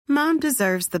Mom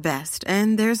deserves the best,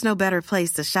 and there's no better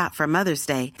place to shop for Mother's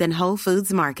Day than Whole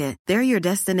Foods Market. They're your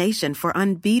destination for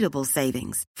unbeatable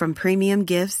savings, from premium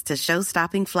gifts to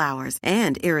show-stopping flowers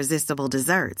and irresistible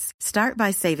desserts. Start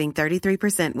by saving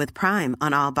 33% with Prime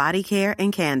on all body care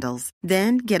and candles.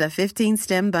 Then get a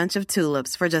 15-stem bunch of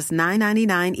tulips for just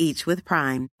 $9.99 each with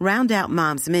Prime. Round out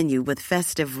Mom's menu with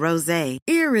festive rosé,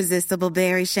 irresistible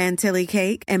berry chantilly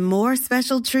cake, and more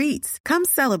special treats. Come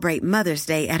celebrate Mother's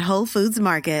Day at Whole Foods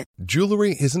Market.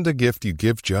 Jewelry isn't a gift you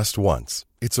give just once.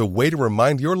 It's a way to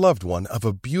remind your loved one of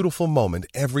a beautiful moment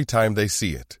every time they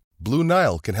see it. Blue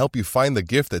Nile can help you find the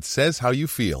gift that says how you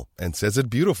feel and says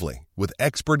it beautifully, with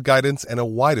expert guidance and a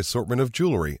wide assortment of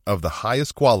jewelry of the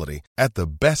highest quality at the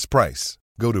best price.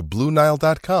 Go to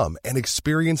BlueNile.com and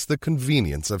experience the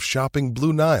convenience of shopping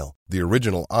Blue Nile, the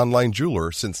original online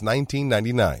jeweler since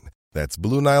 1999. That's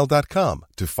BlueNile.com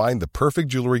to find the perfect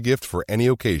jewelry gift for any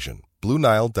occasion.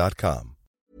 BlueNile.com.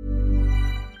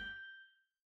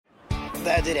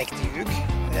 Det direkte ljug.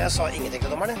 Jeg sa ingenting til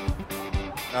dommerne.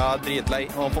 Ja, dritlei.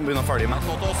 Nå får han begynne å følge med.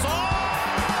 Nå også!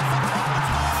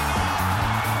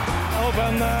 Jeg håper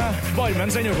en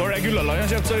barmen sender over det Gullaland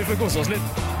har kjøpt, så vi får kose oss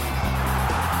litt.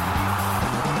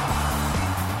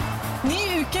 Ny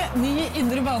uke, ny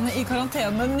indre bane i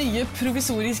karantene, nye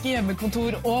provisoriske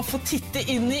hjemmekontor å få titte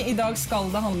inn i. I dag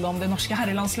skal det handle om det norske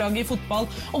herrelandslaget i fotball,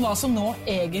 og hva som nå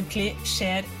egentlig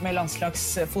skjer med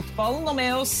landslagsfotballen. Og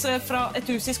med oss fra et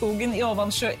hus i skogen i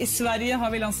Ovansjø i Sverige har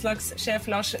vi landslagssjef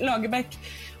Lars Lagerbäck.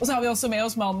 Og så har vi også med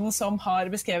oss mannen som har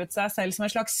beskrevet seg selv som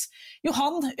en slags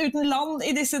Johan uten land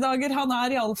i disse dager. Han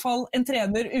er i alle fall en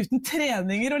trener uten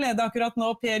treninger å lede akkurat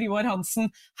nå, Per Joar Hansen,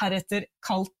 heretter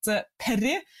kalt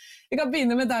Perry. Vi kan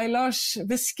begynne med deg, Lars.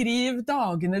 Beskriv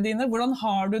dagene dine. Hvordan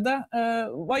har du det?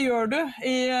 Hva gjør du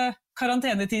i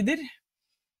karantenetider?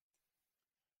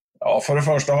 Ja, för det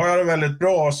första har jag det väldigt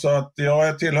bra, så att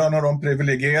jag tillhör de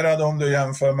privilegierade om du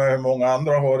jämför med hur många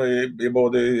andra har i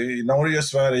både i Norge,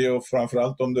 Sverige och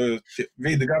framförallt om du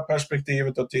vidgar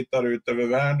perspektivet och tittar ut över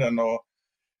världen. Och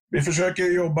vi försöker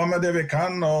jobba med det vi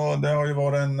kan, och det har ju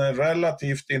varit en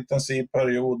relativt intensiv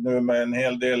period nu med en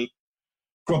hel del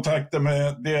kontakter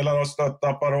med delar av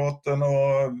stöttapparaten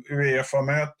och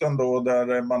UEFA-möten då,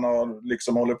 där man har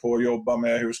liksom håller på att jobba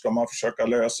med hur ska man försöka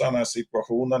lösa den här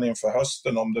situationen inför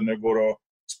hösten, om det nu går att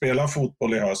spela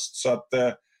fotboll i höst. Så att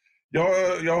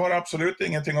jag har absolut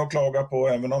ingenting att klaga på,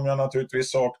 även om jag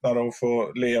naturligtvis saknar att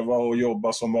få leva och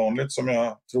jobba som vanligt, som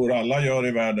jag tror alla gör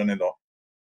i världen idag.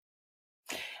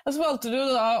 Og så valgte du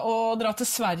da å dra til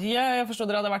Sverige. Jeg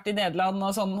forstod dere hadde vært i Nederland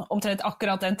og sånn, omtrent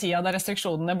akkurat den tida der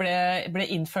restriksjonene ble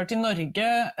innført i Norge.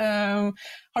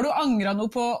 Har du angret noe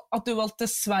på at du valgte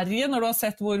Sverige når du har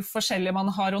sett hvor forskjellig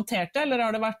man har håndtert det, eller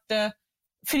har det vært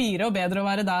friere och bedre å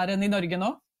være der enn i Norge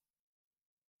nå?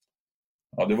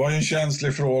 Ja, det var ju en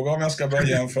känslig fråga om jag ska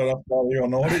börja jämföra Sverige och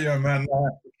Norge, men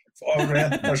av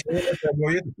rent personligt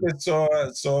egoistiskt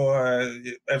så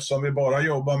eftersom vi bara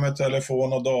jobbar med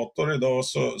telefon och dator idag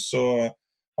så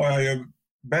har jag ju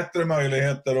bättre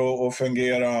möjligheter att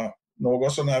fungera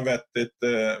något sån här vettigt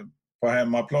på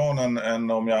hemmaplanen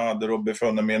än om jag hade då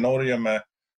befunnit mig i Norge med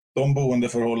de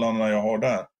boendeförhållandena jag har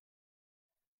där.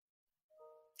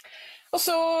 Og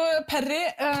så, Perry,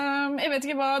 jeg vet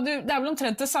ikke hva, det er vel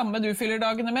omtrent det samme du fyller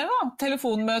dagene med da?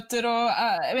 Telefonmøter og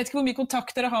jeg vet ikke hvor mye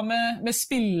kontakt dere har med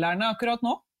spillerne akkurat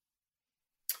nå?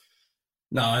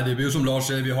 Nej, det blir ju som Lars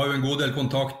säger, vi har ju en god del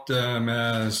kontakt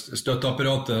med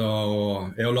stöttapparatet och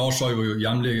jag och Lars har ju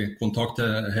jämlig kontakt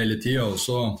hela tiden.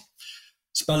 Så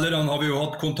spelaren har vi ju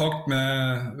haft kontakt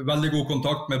med, väldigt god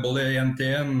kontakt med både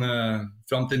 1-1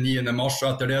 fram till 9 mars, och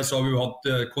efter det så har vi ju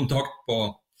haft kontakt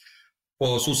på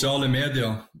sociale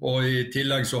medier, og i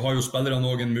tillegg så har jo spillerne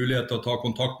også en mulighet til å ta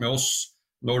kontakt med oss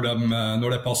når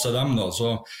det passer dem da.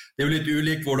 Så det er jo litt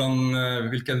ulikt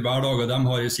hvilken hverdag de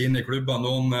har i sine klubber.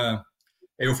 Noen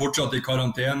er jo fortsatt i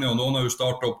karantene, og noen har jo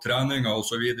startet opp treninger og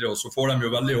så videre, og så får de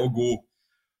jo veldig god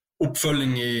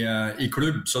oppfølging i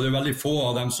klubb, så det er veldig få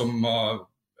av dem som har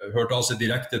hørt av seg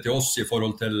direkte til oss i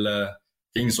forhold til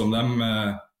ting som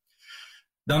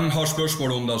de har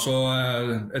spørsmål om det, så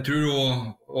jeg tror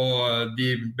og de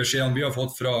beskjedene vi har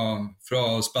fått fra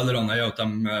spillerne er at de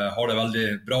har det veldig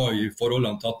bra i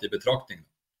forholdene tatt i betraktning.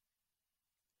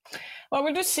 Hva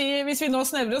vil du si, hvis vi nå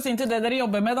snevrer oss inn til det dere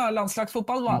jobber med, da,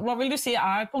 landslagsfotball, hva vil du si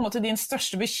er på en måte din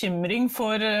største bekymring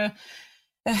for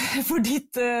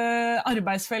ditt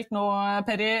arbeidsfelt nå,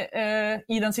 Perry,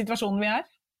 i den situasjonen vi er?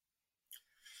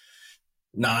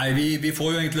 Nej, vi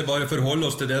får ju egentligen bara förhålla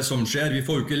oss till det som sker. Vi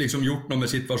får ju inte liksom gjort något med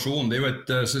situationen. Det är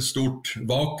ju ett stort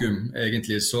vakuum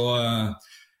egentligen. Så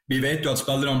vi vet jo at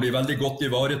spillerne blir veldig godt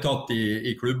ivaretatt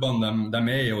i klubbene de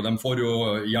i, og de får jo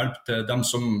hjelp til dem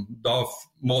som da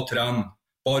må trene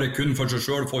bare kun for seg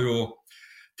selv, får jo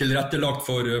tilrettelagt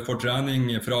for trening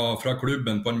fra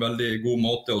klubben på en veldig god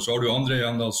måte, og så har du andre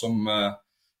igjen da som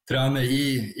trener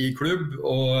i klubb,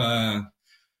 og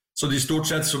så de stort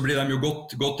sett så blir de jo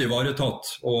godt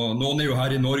ivaretatt, og noen jo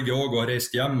her i Norge også og har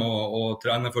reist hjem og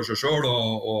trener for seg selv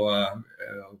og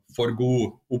får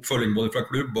god oppfølging både fra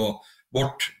klubb og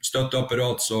vårt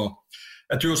støtteapparat, så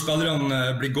jeg tror spillerne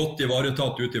blir godt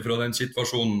ivaretatt ut fra den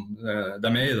situasjonen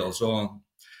de i da, så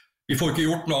vi får ikke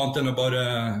gjort noe annet enn å bare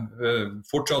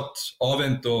fortsatt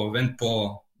avvente og vente på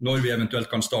når vi eventuelt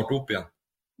kan starte opp igjen.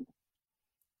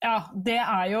 Ja, det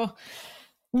jo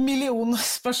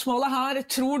millionspørsmålet her.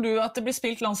 Tror du at det blir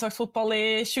spilt landslagsfotball i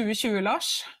 2020, Lars?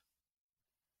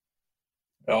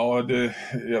 Ja,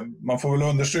 man får väl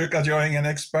understryka att jag ingen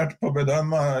expert på att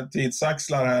bedöma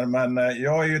tidsaxlar här, men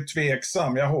jag ju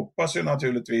tveksam. Jag hoppas ju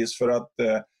naturligtvis för att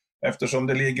eftersom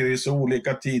det ligger i så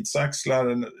olika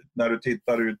tidsaxlar när du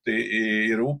tittar ut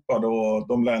i Europa, då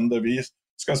de länder vi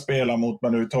ska spela mot, men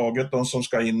överhuvudtaget de som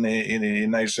ska in i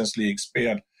Nations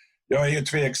League-spel. Jag ju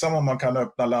tveksam om man kan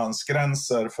öppna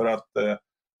landsgränser för att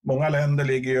många länder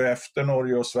ligger ju efter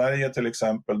Norge och Sverige till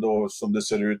exempel då, som det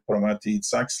ser ut på de här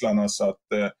tidsaxlarna, så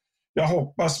att jag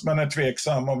hoppas men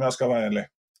tveksam om jag ska vara ärlig.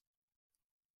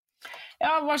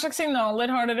 Ja, hva slags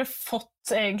signaler har dere fått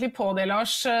egentlig på det,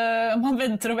 Lars? Man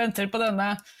venter og venter på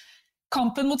denne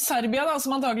kampen mot Serbia, da,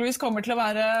 som antageligvis kommer til å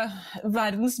være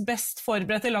verdens best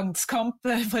forberedte landskamp,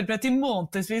 forberedt i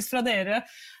månedsvis fra dere.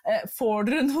 Får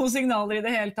dere noen signaler i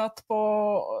det hele tatt på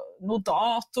noen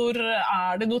datoer?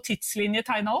 Det noen tidslinje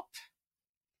tegnet opp?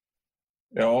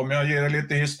 Ja, om jag ger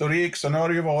lite historik så nu har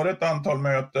det ju varit ett antal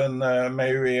möten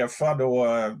med UEFA då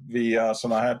via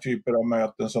såna här typer av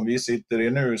möten som vi sitter i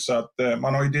nu, så att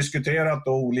man har ju diskuterat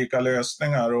då olika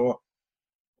lösningar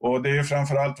och det är ju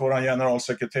framförallt vår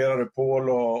generalsekreterare Paul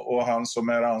och han som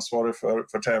är ansvarig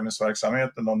för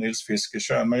tävlingsverksamheten och Nils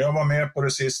Fiskekön. Men jag var med på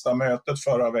det sista mötet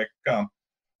förra veckan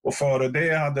och före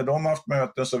det hade de haft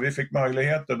möten så vi fick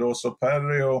möjligheter då, så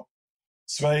Perry och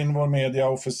Svein, vår media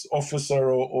officer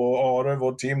och Are,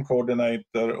 vår team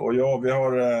coordinator och vi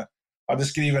hade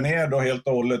skrivit ner då helt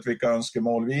och hållet vilka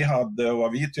önskemål vi hade och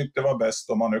vad vi tyckte var bäst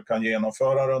om man nu kan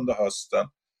genomföra under hösten.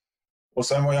 Och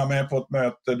sen var jag med på ett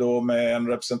möte då med en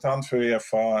representant för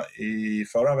UEFA i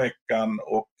förra veckan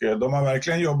och de har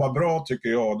verkligen jobbat bra tycker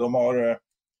jag. De har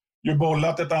ju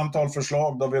bollat ett antal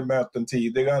förslag då vid möten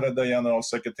tidigare där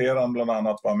generalsekreteraren bland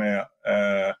annat var med.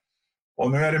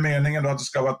 Och nu är det meningen då att det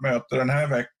ska vara ett möte den här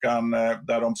veckan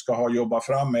där de ska ha jobbat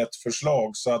fram ett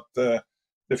förslag, så att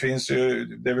det finns ju,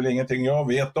 det är väl ingenting jag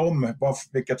vet om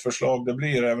vilket förslag det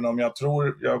blir, även om jag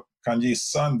tror jag kan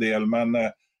gissa en del, men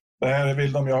det här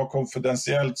vill de ju ha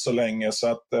konfidentiellt så länge, så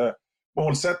att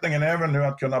målsättningen är väl nu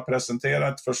att kunna presentera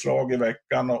ett förslag i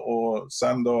veckan och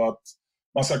sen då att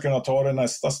man ska kunna ta det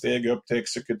nästa steg upp till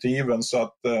exekutiven, så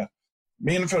att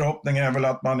min förhoppning är väl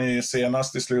att man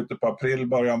senast i slutet på april,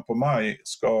 början på maj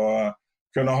ska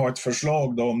kunna ha ett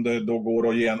förslag då, om det då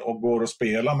går att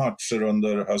spela matcher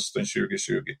under hösten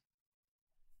 2020.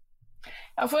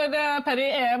 Ja, for Perry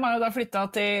EM har jo da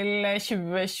flyttet til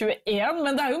 2021,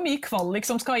 men det jo mye kvalik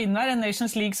som skal inn her, en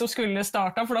Nations League som skulle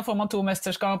starte, for da får man 2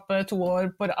 mesterskap 2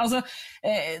 år på. Altså,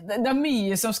 det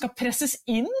mye som skal presses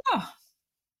inn da.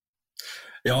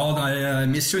 Ja, jeg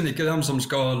misunner ikke dem som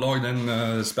skal lage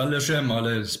den spillerskjema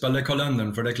eller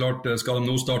spillerkalenderen, for det klart, skal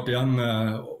de nå starte igjen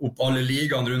opp alle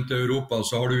ligaene rundt Europa,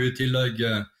 så har du i tillegg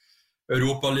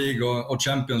Europa League og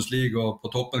Champions League, og på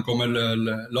toppen kommer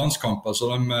landskamper,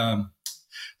 så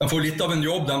de får litt av en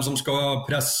jobb, de som skal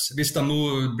presse. Hvis det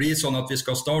nå blir sånn at vi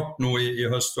skal starte nå i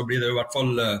høst, så blir det i hvert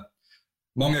fall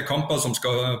mange kamper som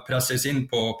skal presses inn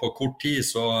på kort tid,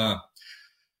 så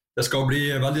det skal bli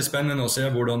veldig spennende å se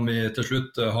hvordan vi til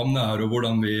slutt havner her, og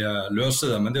hvordan vi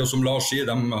løser det. Men det jo som Lars sier,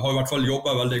 de har i hvert fall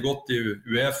jobbet veldig godt i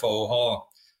UEFA, og har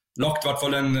lagt i hvert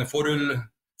fall en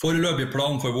foreløpig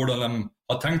plan for hvordan de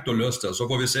har tenkt å løse det.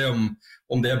 Så får vi se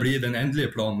om det blir den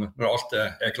endelige planen når alt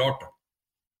klart.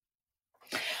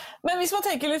 Men hvis man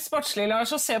tenker litt sportslig,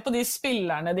 Lars, og ser på de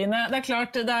spillerne dine, det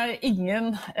klart det ingen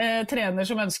trener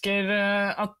som ønsker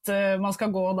at man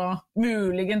skal gå da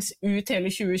muligens ut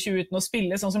hele 2020 uten å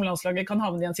spille, sånn som landslaget kan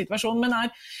havne i en situasjon, men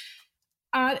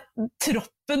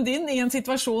troppen din i en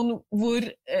situasjon hvor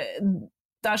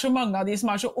det så mange av de som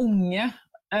så unge,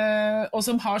 og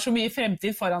som har så mye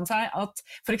fremtid foran seg, at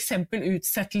for eksempel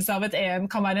utsettelse av et EM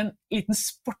kan være en liten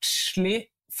sportslig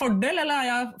fordel, eller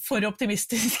jeg for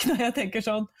optimistisk når jeg tenker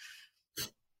sånn?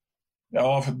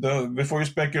 Ja, vi får ju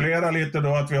spekulera lite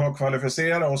då att vi har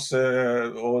kvalificerat oss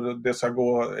och det ska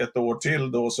gå ett år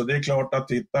till då. Så det är klart att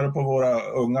tittar på våra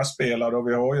unga spelare, och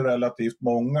vi har ju relativt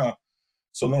många.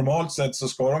 Så normalt sett så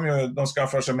ska de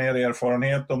skaffar sig mer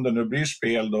erfarenhet om det nu blir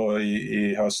spel då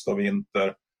i höst och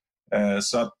vinter.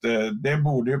 Så att det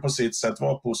borde ju på sitt sätt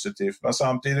vara positivt. Men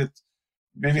samtidigt,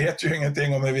 vi vet ju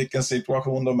ingenting om i vilken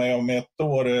situation de är om ett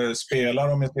år. Spelar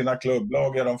de i sina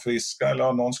klubblag, är de friska eller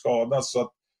har någon skadats? Så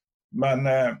att, men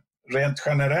rent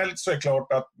generellt så är det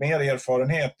klart att mer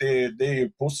erfarenhet, det är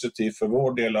ju positivt för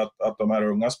vår del att de här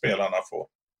unga spelarna får.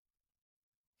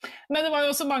 Men det var ju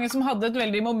också många som hade ett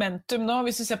väldigt momentum nu.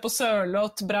 Hvis du ser på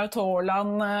Sørloth, Braut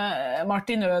Haaland,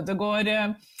 Martin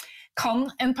Ødegaard.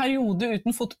 Kan en periode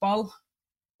utan fotboll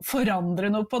förändra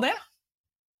något på det?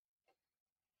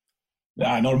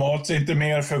 Nej, normalt inte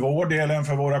mer för vår del än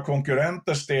för våra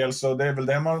konkurrenters del, så det är väl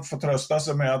det man får trösta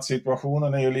sig med, att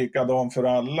situationen är ju likadan för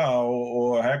alla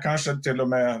och här kanske till och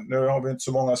med, nu har vi inte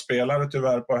så många spelare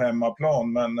tyvärr på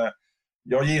hemmaplan, men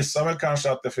jag gissar väl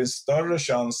kanske att det finns större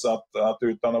chans att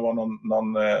utan att vara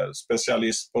någon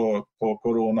specialist på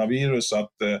coronavirus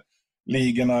att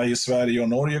ligorna i Sverige och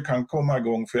Norge kan komma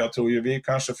igång, för jag tror ju vi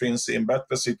kanske finns i en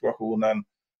bättre situation än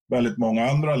väldigt många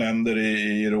andra länder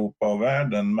i Europa och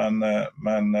världen.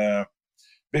 Men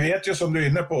vi vet ju, som du är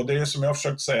inne på, det är som jag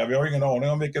försökt säga, vi har ingen aning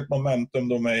om vilket momentum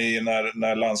de är i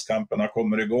när landskamperna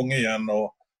kommer igång igen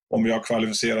och om vi har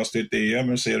kvalificerat oss till ett EM,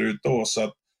 hur ser det ut då? Så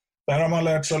att där har man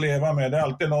lärt sig att leva med. Det är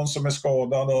alltid någon som är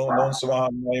skadad och någon som har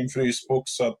hamnat i en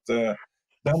frysbox. Så att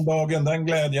den dagen, den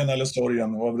glädjen eller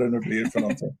sorgen, vad det nu blir för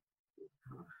någonting.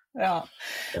 Ja.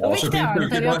 Ja, så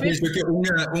det finns ju inte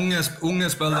unga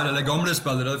spelare eller gamla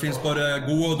spelare, det finns bara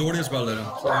goda och dåliga spelare.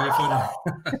 Så vi får...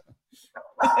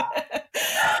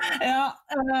 Ja,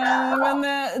 men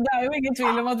det är ju ingen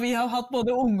tvil om att vi har haft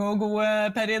både unga och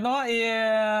goda perioder i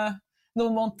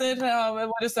några månader av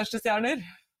våra största stjärnor.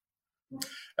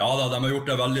 Ja, de har gjort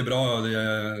det väldigt bra.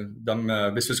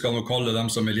 Hvis vi ska nog kalla dem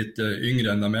som är lite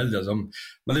yngre än de äldre.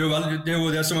 Men det är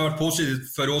ju det som har varit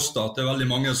positivt för oss då, att det är väldigt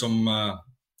många som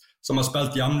har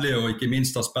spelat jämligt och inte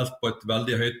minst har spelat på ett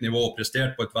väldigt högt nivå och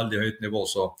presterat på ett väldigt högt nivå.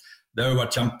 Så det har ju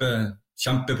varit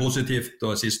kjempepositivt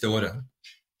det sista året.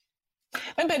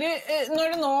 Men Perry, när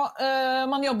det nu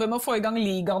man jobbar med att få igång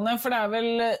ligaene, för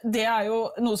det är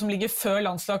ju något som ligger för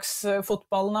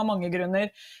landslagsfotbollen av många grunner.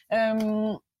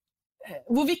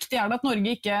 Hur viktigt är det att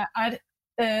Norge inte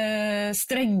är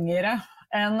strängare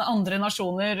än andra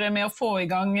nationer med att få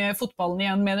igång fotbollen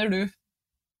igen, menar du?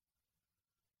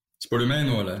 Spør du mig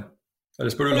nu eller? Eller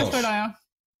spør du Lars? Jag spør deg, ja.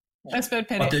 Jag spør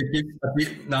Perry.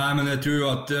 Nej, men jag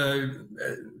tror att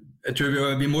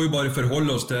vi må ju bara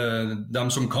förhålla oss till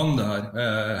dem som kan det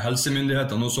här.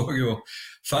 Hälsemyndigheterna, och såg ju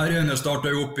Färöarna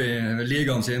startar upp i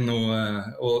ligan sin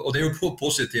och det är ju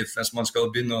positivt. Hvis man ska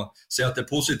börja se att det är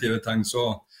positiva ting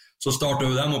så startar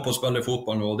ju dem upp och spelar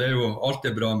fotboll och det är ju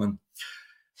alltid bra, men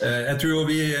jag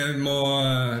tror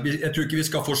jag tror inte vi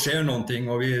ska forcera någonting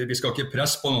och vi ska inte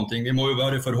pressa på någonting. Vi må ju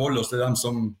bara förhålla oss till dem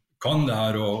som kan det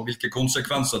här och vilka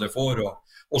konsekvenser det får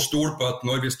och stol på att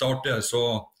när vi startar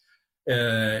så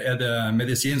är det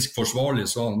medicinskt försvarligt,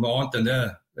 så något annat än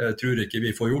det tror jag inte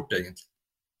vi får gjort egentligen.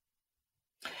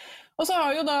 Och så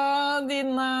har ju då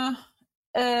din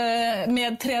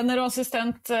medtrener och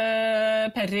assistent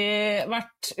Perry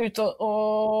varit ute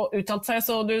och uttalt sig,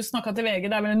 så du snackade till VG,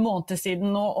 det är väl en månad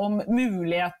sedan, om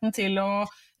möjligheten till att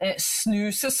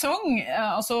snu säsong,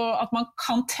 alltså att man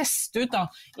kan testa ut då,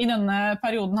 i denna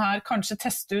perioden här, kanske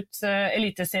testa ut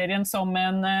eliteserien som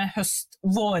en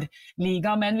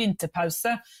höst-vårliga med en vinterpaus.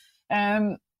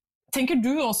 Tänker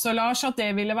du också, Lars, att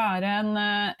det ville vara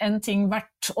en ting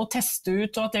värt att testa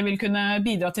ut och att det vill kunna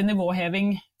bidra till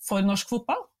nivåheving för norsk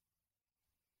fotboll?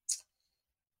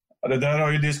 Ja, det där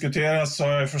har ju diskuterats, har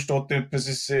jag förstått det,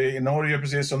 precis i Norge,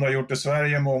 precis som det har gjort i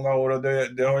Sverige många år, och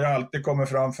det har ju alltid kommit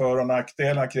fram för- och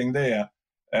nackdelar kring det.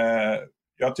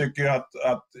 Jag tycker att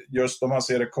just om man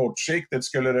ser det kortsiktigt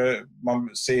skulle man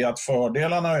se att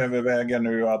fördelarna överväger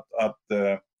nu att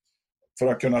för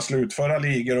att kunna slutföra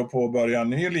ligor och påbörja en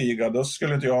ny liga, då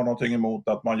skulle inte jag ha någonting emot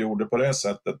att man gjorde på det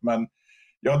sättet. Men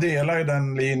jag delar ju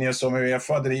den linje som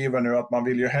UEFA driver nu, att man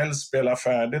vill ju helst spela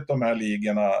färdigt de här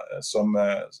ligorna,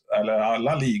 eller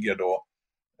alla ligor då.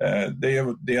 Det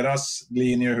är deras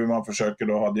linje hur man försöker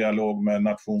då ha dialog med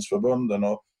nationsförbunden,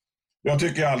 och jag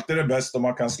tycker alltid det är bäst om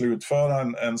man kan slutföra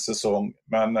en säsong.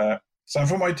 Men sen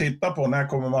får man ju titta på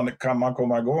när kan man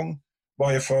komma igång.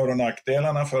 Vad är för- och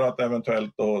nackdelarna för att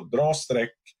eventuellt då dra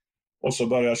streck och så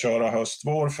börja köra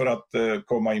höstvår för att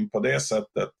komma in på det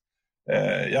sättet.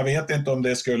 Jag vet inte om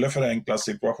det skulle förenkla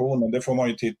situationen, det får man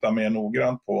ju titta mer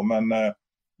noggrant på. Men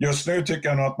just nu tycker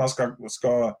jag nog att man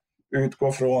ska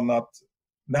utgå från att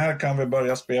när kan vi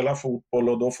börja spela fotboll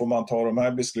och då får man ta de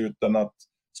här besluten att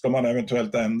ska man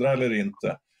eventuellt ändra eller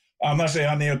inte. Annars är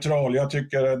jag neutral. Jag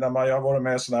tycker när jag har varit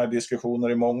med i såna här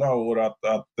diskussioner i många år att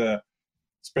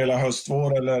spela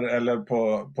höstvår eller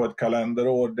på ett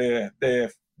kalenderår,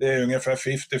 det är ungefär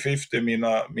 50-50 i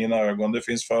mina ögon. Det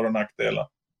finns för- och nackdelar.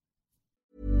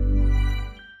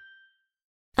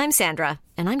 I'm Sandra,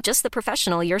 and I'm just the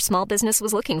professional your small business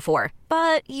was looking for.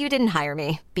 But you didn't hire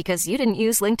me because you didn't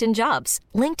use LinkedIn Jobs.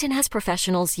 LinkedIn has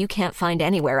professionals you can't find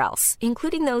anywhere else,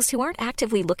 including those who aren't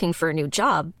actively looking for a new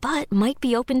job, but might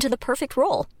be open to the perfect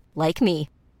role, like me.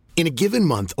 In a given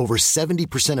month, over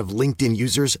 70% of LinkedIn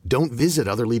users don't visit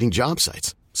other leading job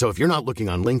sites. So if you're not looking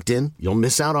on LinkedIn, you'll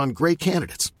miss out on great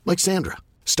candidates like Sandra.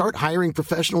 Start hiring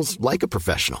professionals like a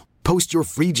professional. Post your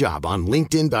free job on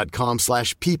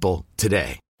linkedin.com/people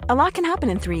today. A lot can happen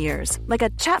in 3 years, like a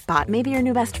chatbot may be your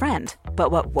new best friend.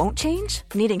 But what won't change?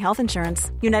 Needing health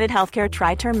insurance. United Healthcare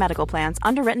Tri-Term Medical Plans,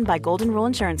 underwritten by Golden Rule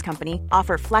Insurance Company,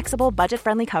 offer flexible,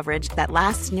 budget-friendly coverage that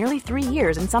lasts nearly 3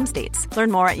 years in some states.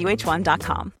 Learn more at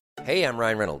uh1.com. Hey, I'm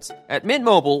Ryan Reynolds. At Mint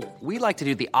Mobile, we like to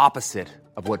do the opposite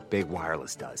of what Big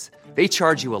Wireless does. They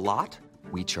charge you a lot,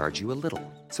 we charge you a little.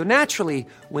 So naturally,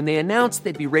 when they announced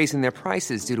they'd be raising their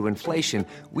prices due to inflation,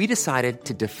 we decided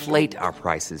to deflate our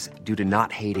prices due to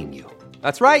not hating you.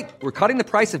 That's right. We're cutting the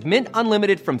price of Mint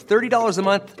Unlimited from $30 a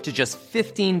month to just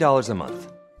 $15 a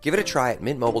month. Give it a try at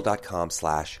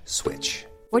mintmobile.com/switch.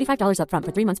 $45 up front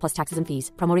for 3 months plus taxes and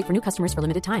fees. Promo rate for new customers for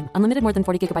limited time. Unlimited more than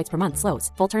 40 gigabytes per month.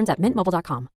 Slows full terms at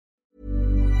mintmobile.com.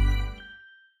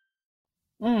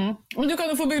 Men du kan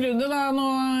jo få begrunne da, nå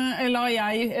la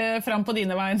jeg fram på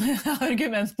dine vegne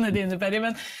argumentene dine, Perry,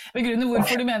 men begrunne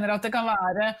hvorfor du mener at det kan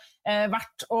være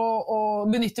verdt å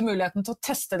benytte muligheten til å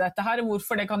teste dette her,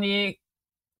 hvorfor det kan gi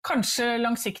kanskje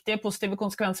langsiktige positive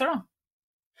konsekvenser da?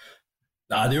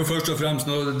 Nei, det er jo først og fremst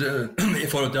i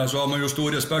forhold til, så har man jo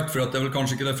stor respekt for at det er vel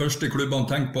kanskje ikke det første klubbene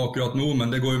tenker på akkurat nå, men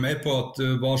det går jo mer på at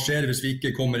hva skjer hvis vi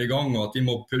ikke kommer i gang, og at vi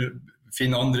må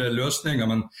finne andre løsninger,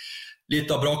 men litt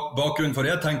av bakgrunnen for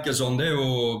jeg tenker sånn, det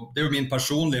er jo min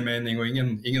personlige mening og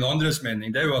ingen andres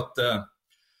mening. Det er jo at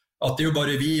det er jo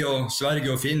bare vi og Sverige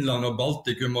og Finland og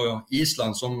Baltikum og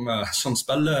Island som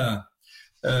spiller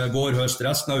vår høst.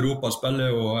 Resten av Europa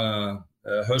spiller jo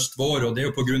høst vår, og det er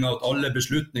jo på grunn av at alle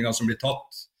beslutninger som blir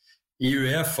tatt i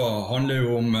UEFA handler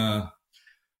jo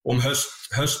om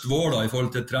høst vår da, i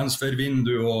forhold til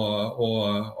transfervindu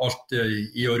og alt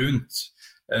i og rundt.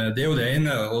 Det er jo det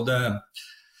ene,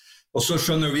 og så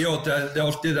skjønner vi jo at det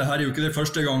alltid, det her er jo ikke det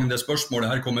første gangen det spørsmålet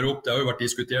her kommer opp, det har jo vært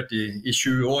diskutert i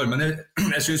 20 år, men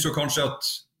jeg synes jo kanskje at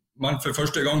man for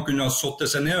første gang kunne ha satt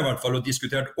seg ned i hvert fall og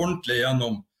diskutert ordentlig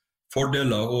gjennom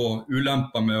fordeler og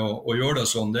ulemper med å gjøre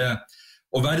det sånn.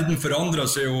 Og verden forandrer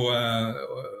seg jo,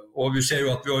 og vi ser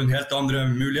jo at vi har en helt andre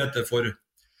muligheter for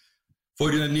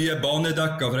nye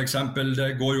banedekker, for eksempel.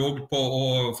 Det går jo også på,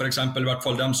 og for eksempel i hvert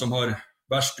fall dem som har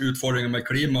verst utfordringer med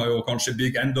klima og kanskje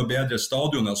bygge enda bedre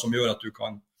stadioner som gjør at du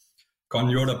kan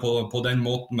gjøre det på den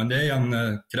måten, men det igjen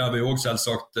krever jo også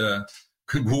selvsagt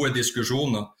gode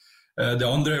diskusjoner. Det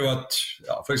andre er jo at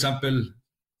for eksempel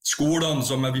skolene,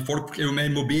 folk er jo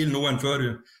mer mobil nå enn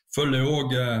før, følger jo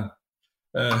også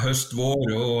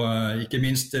høst-vår, og ikke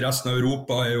minst resten av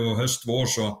Europa er jo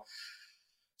høst-vår,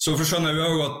 så skjønner jeg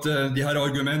jo at de her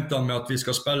argumentene med at vi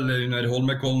skal spille under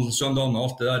Holmenkollen-søndagen og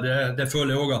alt det der, det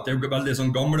føler jeg også at det er veldig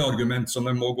sånn gamle argument som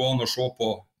det må gå an å se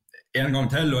på en gang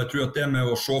til, og jeg tror at det med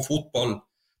å se fotball,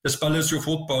 det spilles jo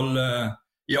fotball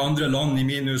i andre land i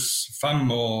 -5,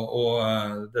 og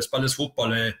det spilles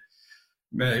fotball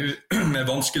med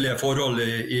vanskelige forhold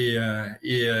i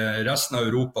resten av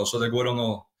Europa, så det går an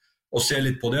å se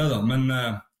litt på det da, men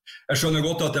jeg skjønner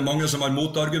godt at det er mange som har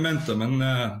motargumenter, men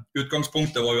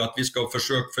utgangspunktet var jo at vi skal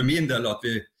forsøke for min del at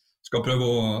vi skal prøve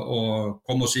å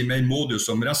komme oss i mer modus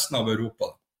som resten av Europa.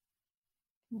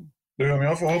 Du, om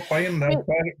jag får hoppa in där,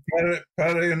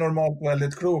 Per är ju normalt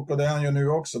väldigt klok och det är han ju nu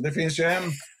också. Det finns ju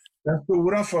den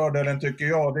stora fördelen tycker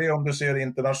jag, det är om du ser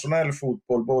internationell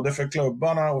fotboll, både för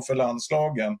klubbarna och för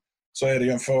landslagen, så är det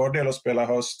ju en fördel att spela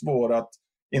höst-vår, att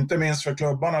inte minst för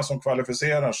klubbarna som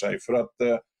kvalificerar sig, för att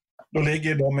då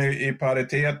ligger de i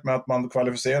paritet med att man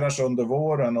kvalificerar sig under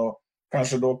våren och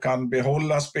kanske då kan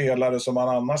behålla spelare som man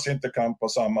annars inte kan på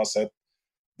samma sätt.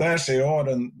 Där ser jag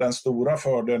den stora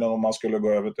fördelen om man skulle gå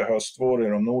över till höstvår i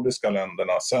de nordiska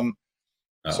länderna. Sen,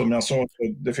 som jag sa,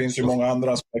 det finns ju många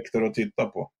andra aspekter att titta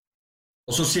på.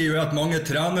 Og så sier jeg at mange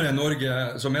trenere i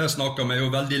Norge, som jeg snakker med, er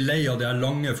jo veldig lei av de her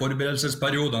lange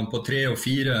forberedelsesperiodene på 3 og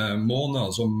 4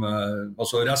 måneder, som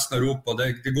altså resten av Europa.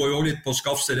 Det går jo litt på å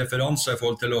skaffe seg referanser i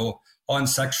forhold til å ha en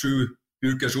 6-7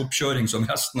 ukers oppkjøring som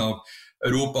resten av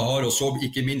Europa har, og så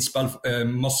ikke minst spille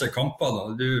masse kamper. Da.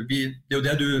 Det er jo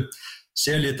det du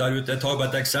ser litt der ute. Jeg tar bare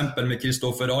et eksempel med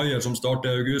Kristoffer Ajer som startet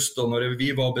i august, og når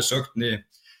vi var besøkt i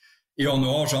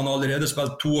januar, så han allerede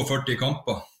spilt 42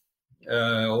 kamper.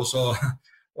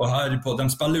 Og her de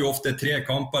spiller jo ofte 3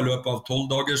 kamper i løpet av 12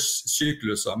 dagers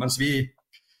sykluser, mens vi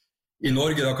i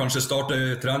Norge da kanskje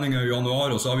starter treningen i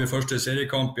januar, og så har vi første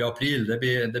seriekamp i april. Det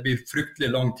blir fryktelig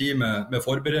lang tid med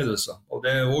forberedelser, og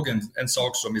det er også en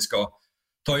sak som vi skal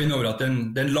ta inn over, at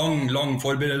det er en lang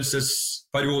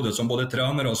forberedelsesperiode som både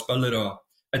trenere og spillere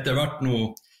etter hvert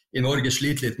nå i Norge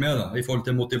sliter litt med da, i forhold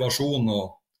til motivasjon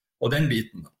og den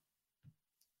biten.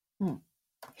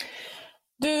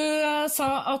 Du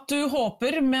sa at du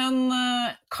håper, men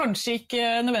kanskje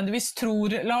ikke nødvendigvis tror,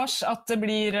 Lars, at det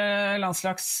blir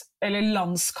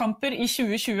landskamper i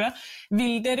 2020.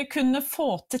 Vil dere kunne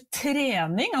få til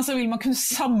trening? Altså vil man kunne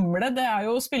samle? Det er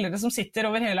jo spillere som sitter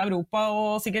over hele Europa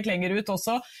og sikkert lenger ut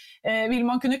også. Vil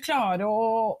man kunne klare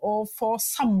å få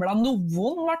samlet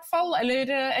noen i hvert fall?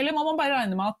 Eller må man bare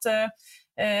regne med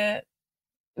at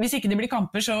hvis ikke det blir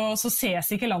kamper, så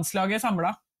ses ikke landslaget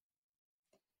samlet?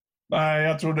 Nej,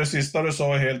 jag tror det sista du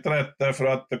sa är helt rätt, därför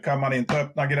att kan man inte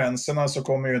öppna gränserna så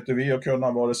kommer ju inte vi att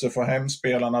kunna vare sig få hem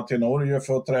spelarna till Norge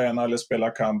för att träna eller spela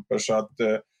kamper, så att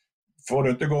får du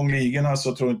inte igång ligorna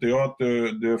så tror inte jag att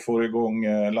du får igång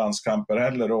landskamper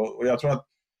heller, och jag tror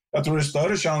det är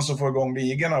större chans att få igång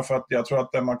ligorna, för att jag tror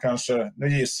att man kanske, nu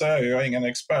gissar jag är ingen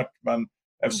expert, men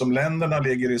eftersom länderna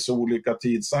ligger i så olika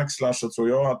tidsaxlar så tror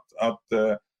jag att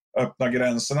öppna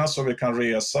gränserna så vi kan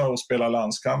resa och spela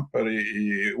landskamper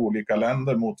i olika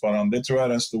länder mot varandra. Det tror jag är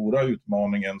den stora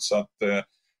utmaningen. Så att,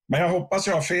 men jag hoppas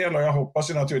jag har fel, och jag hoppas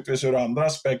ju naturligtvis ur andra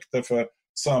aspekter för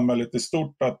samhället i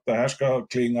stort att det här ska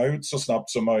klinga ut så snabbt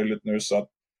som möjligt nu, så att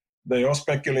det jag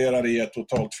spekulerar i är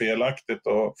totalt felaktigt,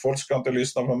 och folk ska inte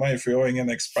lyssna på mig för jag är ingen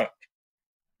expert.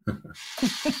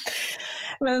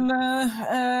 Men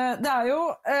det er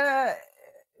jo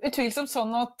utvilsomt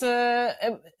sånn at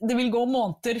det vil gå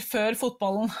måneder før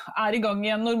fotballen er i gang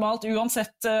igjen normalt,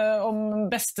 uansett om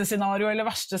beste scenario eller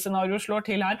verste scenario slår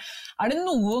til her. Er det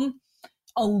noen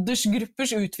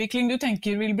aldersgruppers utvikling du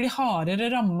tenker vil bli hardere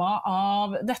rammet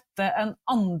av dette enn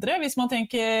andre, hvis man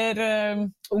tenker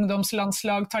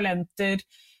ungdomslandslag, talenter?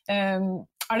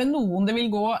 Er det noen det vil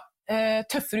gå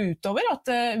tøffere utover, at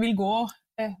det vil gå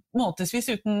månedsvis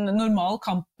uten normal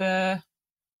kamp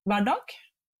hver dag?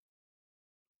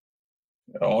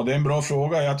 Ja, det är en bra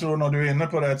fråga. Jag tror när du är inne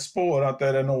på rätt spår att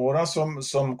är det några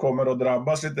som kommer att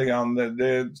drabbas lite grann.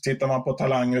 Tittar man på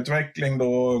talangutveckling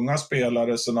då, unga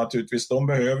spelare, så naturligtvis de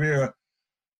behöver ju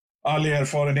all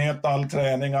erfarenhet, all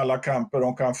träning, alla kamper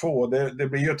de kan få. Det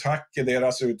blir ju ett hack i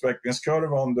deras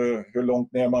utvecklingskurva hur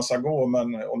långt ner man ska gå,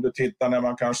 men om du tittar när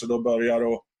man kanske då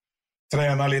börjar att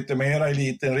träna lite mer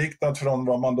elitinriktat från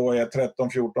vad man då är 13,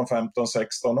 14, 15,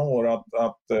 16 år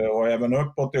och även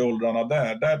uppåt i åldrarna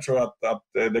där tror jag att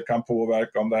det kan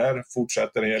påverka om det här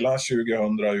fortsätter hela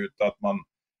 2000 ut, att man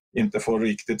inte får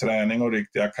riktig träning och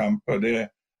riktiga kamper.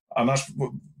 Annars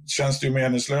känns det ju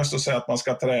meningslöst att säga att man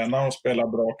ska träna och spela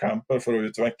bra kamper för att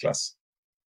utvecklas.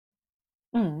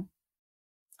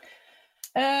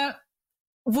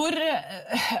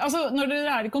 Når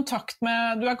dere er i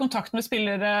kontakt med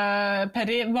spillere,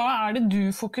 Perry, hva er det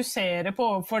du fokuserer på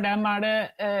for dem? Er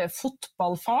det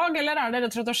fotballfag, eller er det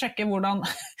rett og slett å sjekke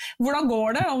hvordan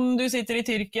går det, om du sitter i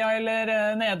Tyrkia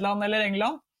eller Nederland eller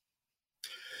England?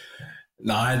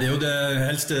 Nei, det er jo det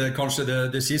helste, kanskje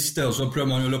det siste, og så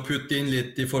prøver man jo å putte inn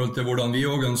litt i forhold til hvordan vi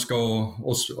også ønsker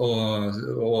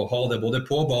å ha det både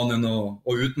på banen og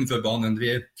utenfor banen.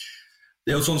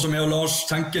 Det er jo sånn som jeg og Lars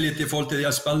tenker litt i forhold til de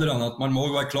her spillerne, at man må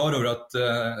være klar over at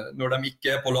når de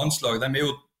ikke er på landslag, de er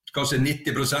jo kanskje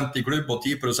 90% i klubb og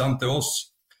 10% til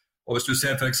oss. Og hvis du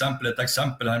ser for eksempel et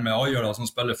eksempel her med Ajer som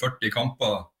spiller 40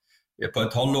 kamper på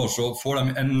et halvår, så får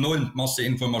de enormt masse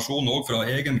informasjon også fra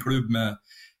egen klubb med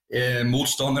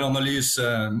motstanderanalyse,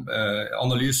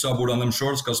 analyse av hvordan de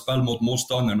selv skal spille mot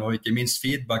motstanderen, og ikke minst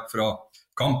feedback fra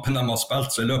kampen de har spilt.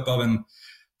 Så i løpet av en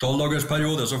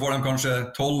 12-dagersperiode så får de kanskje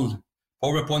 12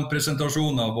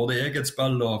 PowerPoint-presentasjoner, både eget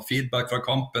spill og feedback fra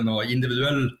kampen og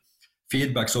individuell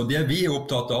feedback. Så det vi er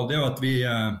opptatt av, det er at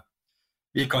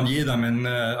vi kan gi dem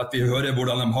at vi hører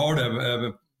hvordan de har det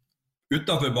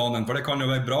utenfor banen, for det kan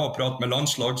jo være bra å prate med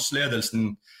landslagsledelsen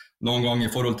noen gang i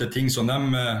forhold til ting som de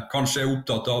kanskje er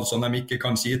opptatt av, som de ikke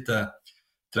kan si til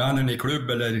treneren i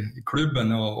klubb eller i klubben,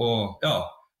 og ja,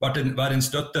 være en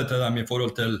støtte til dem i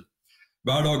forhold til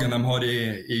hverdagen de har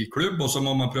i klubb, og så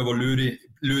må man prøve å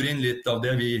lure inn litt av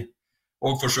det vi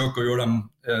også forsøker å gjøre dem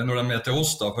når de er til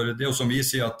oss da, for det er jo som vi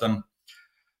sier at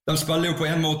de de spelar ju på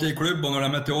en måte i klubb, och när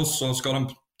de är till oss så ska de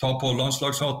ta på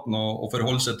landslagshatten och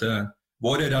förhålla sig till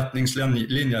våra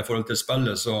rättningslinjer för att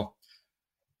spela. Så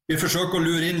vi försöker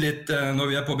lura in lite när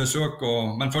vi är på besök,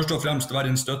 men först och främst vara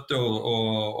en stötte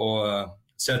och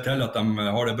se till att de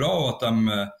har det bra, och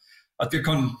att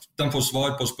de får svar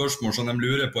på spörsmål som de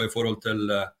lurar på i förhåll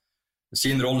till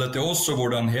sin roll till oss, och hur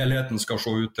den helheten ska se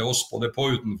ut till oss både på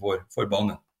och utanför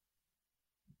banan.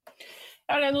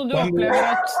 Ja, det är nog du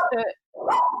upplever att...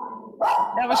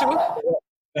 Ja, varsågod.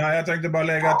 Ja, jag tänkte bara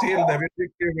lägga till det. Vi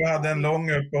tycker vi hade en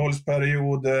lång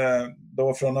uppehållsperiod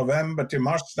då från november till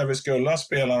mars när vi skulle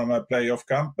spela de här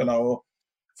playoff-kamperna. Och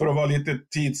för att vara lite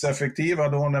tidseffektiva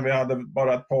då, när vi hade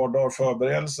bara ett par dagar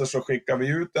förberedelser, så skickade vi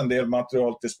ut en del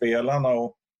material till spelarna.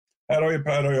 Och här har ju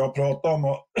Per och jag pratat om,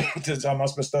 och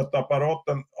tillsammans med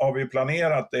stöttapparaten har vi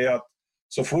planerat det, att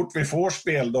så fort vi får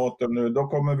speldatum nu, då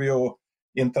kommer vi att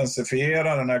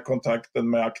intensifiera den här kontakten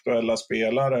med aktuella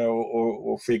spelare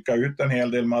och skicka ut en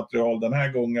hel del material den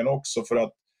här gången också, för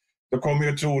att det kommer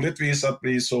ju troligtvis att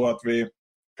bli så att vi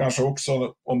kanske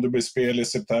också, om det blir spel i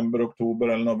september, oktober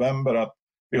eller november, att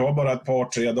vi har bara ett par,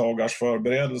 3 dagars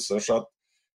förberedelser. Så att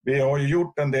vi har ju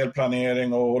gjort en del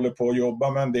planering och håller på att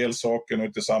jobba med en del saker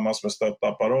nu tillsammans med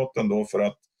stöttapparaten då, för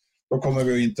att då kommer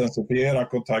vi att intensifiera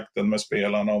kontakten med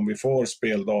spelarna om vi får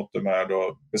speldatum här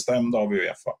då, bestämda av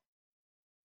UEFA.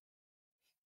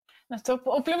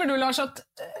 Upplever du, Lars,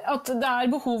 att det är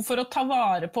behov för att ta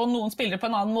vara på någon spelare på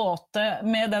en annan måte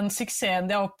med den succén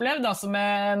de har upplevt, alltså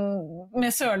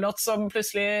med Sørloth som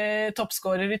plötsligt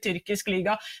toppscorer i tyrkisk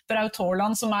liga, Braut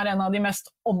Haaland som är en av de mest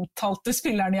omtalte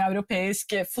spelare i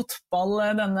europeisk fotboll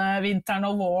denna vintern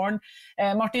och våren,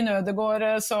 Martin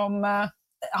Ødegaard som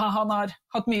han har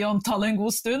haft mycket omtale en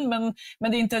god stund,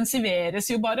 men det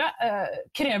intensiveras ju bara.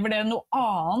 Kräver det något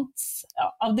annat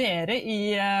av dere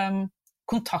i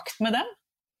kontakt med dem?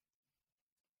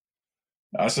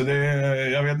 Alltså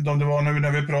jag vet inte om det var nu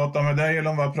när vi pratade med dig eller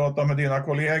om vi pratade med dina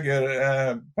kollegor.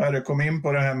 Per kom in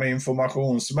på det här med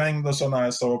informationsmängd och sådana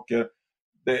här saker.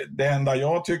 Det enda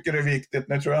jag tycker är viktigt,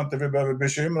 nu tror jag inte vi behöver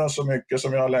bekymra oss så mycket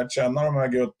som jag har lärt känna de här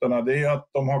gutterna, det är att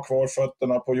de har kvar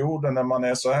fötterna på jorden när man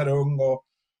är så här ung och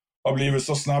har blivit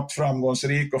så snabbt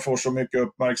framgångsrik och får så mycket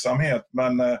uppmärksamhet.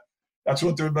 Men jag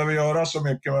tror inte vi behöver göra så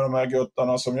mycket med de här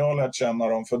guttarna som jag har lärt känna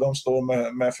dem, för de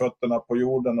står med fötterna på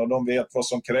jorden och de vet vad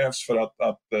som krävs för att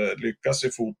lyckas i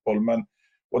fotboll.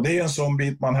 Och det är en sån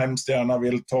bit man hemskt gärna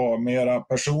vill ta mera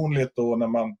personligt då när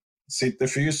man sitter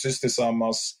fysiskt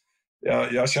tillsammans.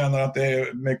 Jag känner att det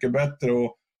är mycket bättre,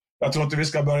 och jag tror inte vi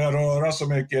ska börja röra så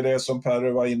mycket i det som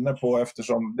Per var inne på,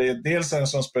 eftersom det dels är en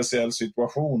sån speciell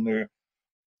situation nu,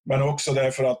 men också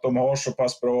därför att de har så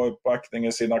pass bra uppbackning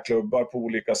i sina klubbar på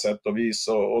olika sätt och vis.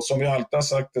 Och som vi alltid har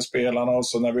sagt till spelarna, och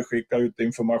så när vi skickar ut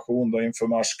information då inför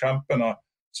marskamperna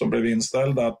som blev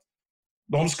inställda, att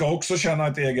de ska också känna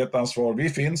ett eget ansvar. Vi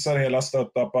finns här hela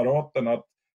stöttapparaten, att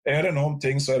är det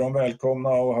någonting så är de välkomna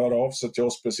att höra av sig till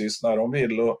oss precis när de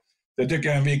vill. Och det tycker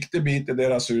jag är en viktig bit i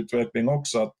deras utveckling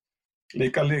också, att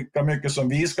lika mycket som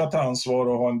vi ska ta ansvar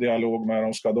och ha en dialog med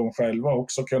dem, ska de själva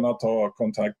också kunna ta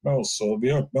kontakt med oss. Och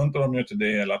vi uppmuntrar dem ju till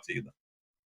det hela tiden.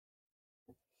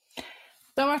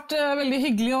 Det har varit väldigt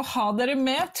hyggligt att ha dere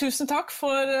med. Tusen tack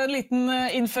för en liten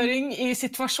införing i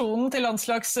situationen till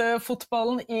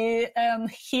landslagsfotbollen i en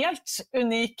helt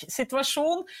unik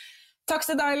situation. Tack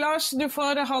till dig, Lars. Du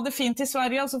får ha det fint i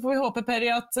Sverige, så får vi hoppas, Perry,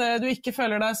 att du inte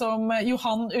följer dig som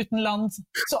Johan utan land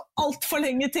så allt för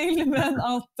länge till, men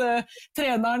att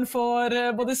tränaren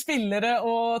får både spelare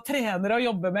och tränare att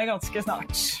jobba med ganska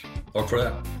snart. Tack för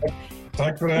det.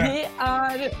 Tack för det.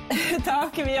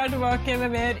 Vi är tillbaka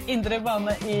med mer Indre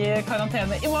bane i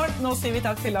karantän imorgon. Nu säger vi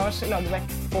tack till Lars Lagerbäck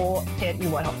och Per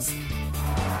Joar Hansen.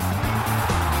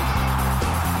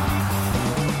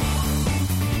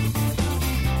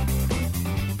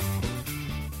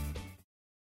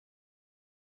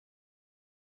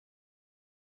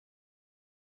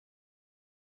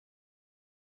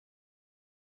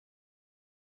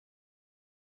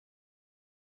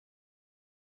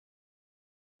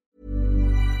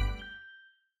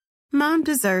 Mom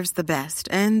deserves the best,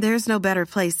 and there's no better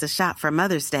place to shop for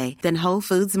Mother's Day than Whole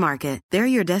Foods Market. They're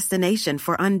your destination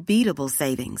for unbeatable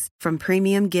savings, from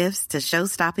premium gifts to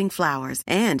show-stopping flowers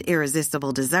and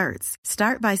irresistible desserts.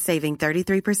 Start by saving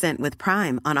 33% with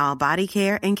Prime on all body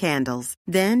care and candles.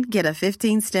 Then get a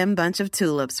 15-stem bunch of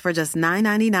tulips for just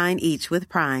 $9.99 each with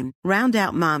Prime. Round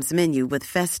out Mom's menu with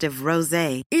festive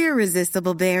rosé,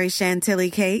 irresistible berry chantilly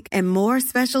cake, and more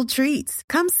special treats.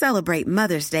 Come celebrate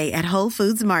Mother's Day at Whole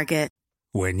Foods Market.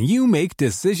 When you make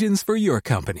decisions for your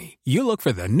company, you look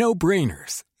for the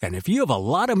no-brainers. And if you have a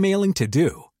lot of mailing to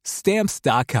do,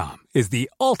 Stamps.com is the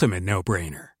ultimate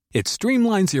no-brainer. It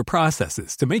streamlines your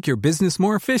processes to make your business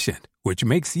more efficient, which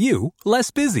makes you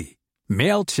less busy.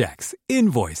 Mail checks,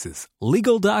 invoices,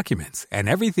 legal documents, and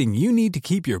everything you need to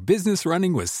keep your business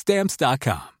running with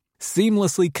Stamps.com.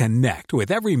 Seamlessly connect with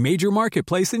every major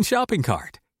marketplace and shopping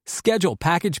cart. Schedule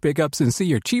package pickups and see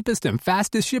your cheapest and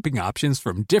fastest shipping options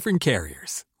from different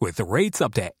carriers, with rates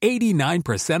up to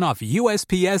 89% off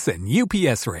USPS and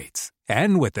UPS rates.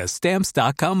 And with the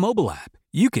Stamps.com mobile app,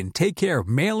 you can take care of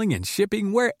mailing and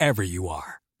shipping wherever you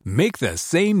are. Make the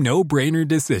same no-brainer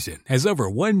decision as over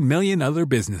 1 million other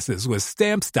businesses with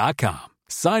Stamps.com.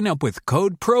 Sign up with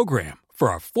code PROGRAM for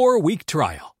a 4-week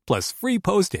trial, plus free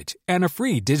postage and a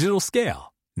free digital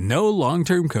scale. No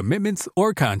long-term commitments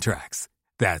or contracts.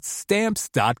 That's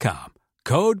Stamps.com.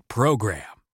 Code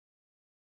PROGRAM.